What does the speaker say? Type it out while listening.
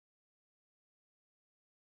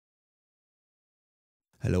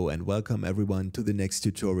Hello and welcome everyone to the next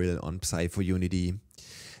tutorial on Psi for Unity.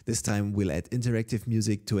 This time we'll add interactive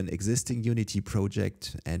music to an existing Unity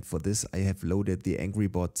project, and for this I have loaded the Angry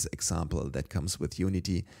Bots example that comes with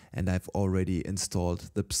Unity, and I've already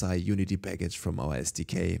installed the Psi Unity package from our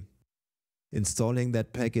SDK. Installing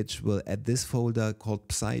that package will add this folder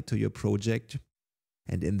called Psi to your project,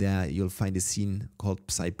 and in there you'll find a scene called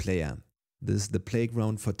Psi Player. This is the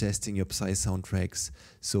playground for testing your Psi soundtracks,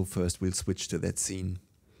 so first we'll switch to that scene.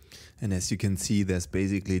 And as you can see, there's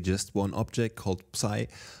basically just one object called Psi,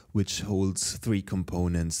 which holds three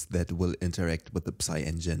components that will interact with the Psi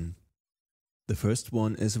engine. The first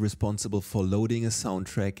one is responsible for loading a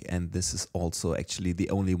soundtrack, and this is also actually the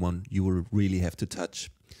only one you will really have to touch.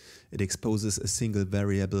 It exposes a single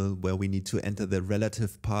variable where we need to enter the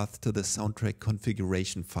relative path to the soundtrack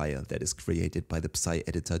configuration file that is created by the Psi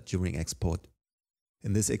editor during export.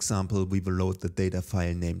 In this example, we will load the data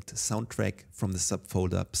file named soundtrack from the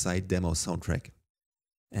subfolder Psi demo soundtrack.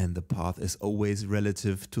 And the path is always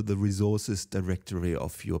relative to the resources directory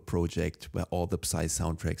of your project where all the Psi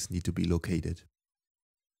soundtracks need to be located.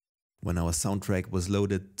 When our soundtrack was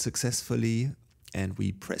loaded successfully and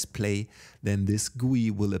we press play, then this GUI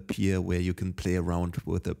will appear where you can play around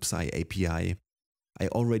with the Psi API. I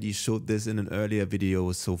already showed this in an earlier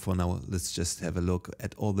video, so for now let's just have a look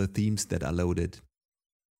at all the themes that are loaded.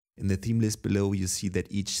 In the theme list below, you see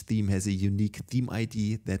that each theme has a unique theme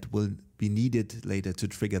ID that will be needed later to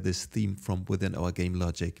trigger this theme from within our game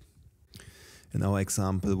logic. In our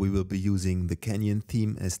example, we will be using the Canyon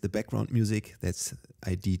theme as the background music, that's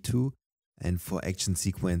ID 2, and for action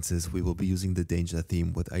sequences we will be using the Danger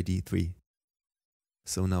theme with ID 3.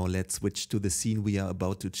 So now let's switch to the scene we are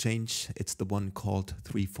about to change. It's the one called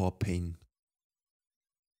 3-4 Pain.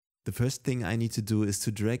 The first thing I need to do is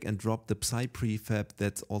to drag and drop the Psi prefab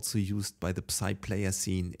that's also used by the Psi player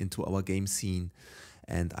scene into our game scene,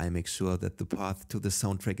 and I make sure that the path to the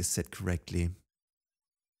soundtrack is set correctly.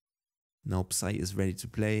 Now Psi is ready to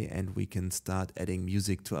play and we can start adding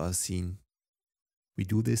music to our scene. We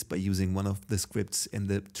do this by using one of the scripts in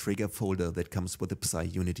the trigger folder that comes with the Psi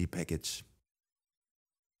Unity package.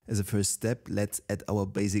 As a first step, let's add our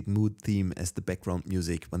basic mood theme as the background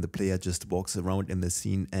music when the player just walks around in the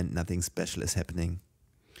scene and nothing special is happening.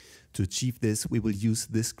 To achieve this, we will use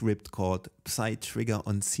this script called Psi trigger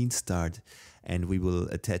on scene start, and we will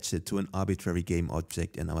attach it to an arbitrary game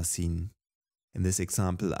object in our scene. In this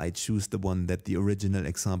example, I choose the one that the original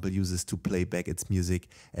example uses to play back its music,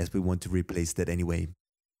 as we want to replace that anyway.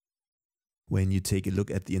 When you take a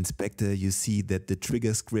look at the inspector, you see that the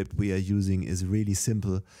trigger script we are using is really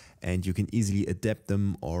simple and you can easily adapt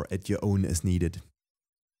them or add your own as needed.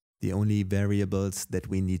 The only variables that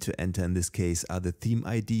we need to enter in this case are the theme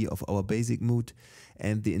ID of our basic mood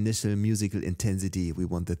and the initial musical intensity we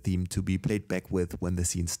want the theme to be played back with when the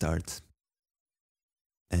scene starts.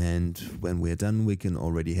 And when we're done, we can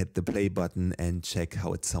already hit the play button and check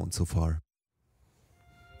how it sounds so far.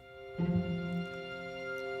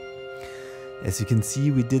 As you can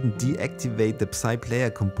see, we didn't deactivate the Psi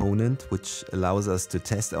player component, which allows us to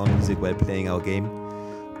test our music while playing our game.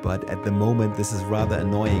 But at the moment this is rather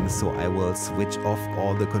annoying, so I will switch off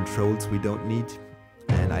all the controls we don't need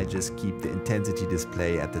and I just keep the intensity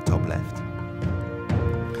display at the top left.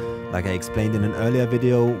 Like I explained in an earlier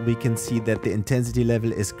video, we can see that the intensity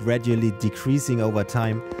level is gradually decreasing over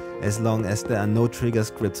time as long as there are no trigger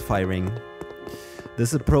scripts firing.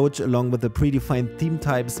 This approach, along with the predefined theme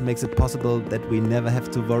types, makes it possible that we never have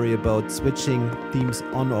to worry about switching themes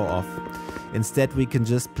on or off. Instead, we can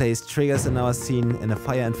just place triggers in our scene in a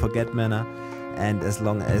fire and forget manner, and as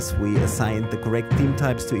long as we assign the correct theme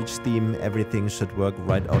types to each theme, everything should work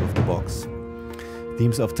right out of the box.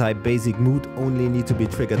 Themes of type basic mood only need to be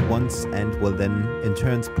triggered once and will then in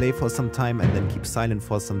turns play for some time and then keep silent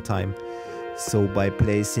for some time. So by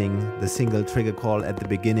placing the single trigger call at the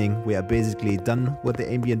beginning, we are basically done with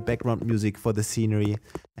the ambient background music for the scenery,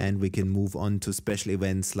 and we can move on to special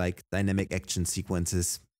events like dynamic action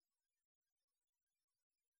sequences.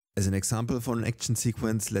 As an example for an action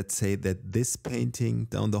sequence, let's say that this painting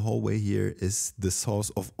down the hallway here is the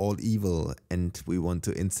source of all evil, and we want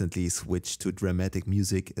to instantly switch to dramatic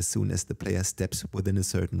music as soon as the player steps within a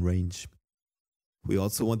certain range. We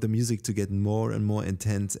also want the music to get more and more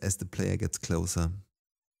intense as the player gets closer.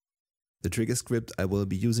 The trigger script I will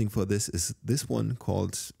be using for this is this one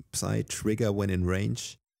called Psi trigger when in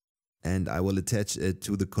range, and I will attach it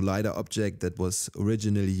to the collider object that was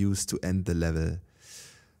originally used to end the level.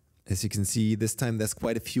 As you can see, this time there's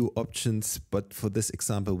quite a few options, but for this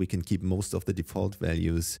example we can keep most of the default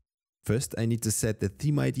values. First I need to set the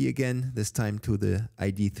theme ID again, this time to the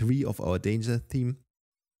ID 3 of our Danger theme.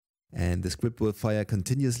 And the script will fire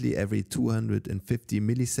continuously every 250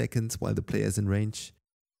 milliseconds while the player is in range,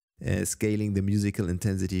 scaling the musical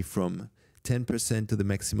intensity from 10% to the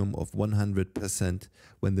maximum of 100%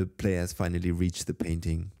 when the player has finally reached the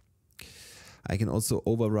painting. I can also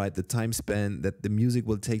override the time span that the music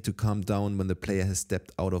will take to calm down when the player has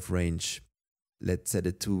stepped out of range. Let's set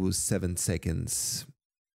it to 7 seconds.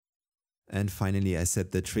 And finally, I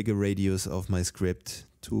set the trigger radius of my script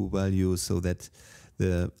to value so that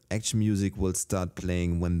the action music will start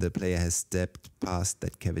playing when the player has stepped past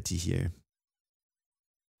that cavity here.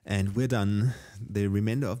 And we're done. The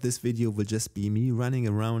remainder of this video will just be me running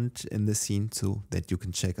around in the scene so that you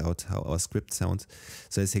can check out how our script sounds.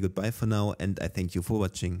 So I say goodbye for now and I thank you for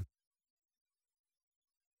watching.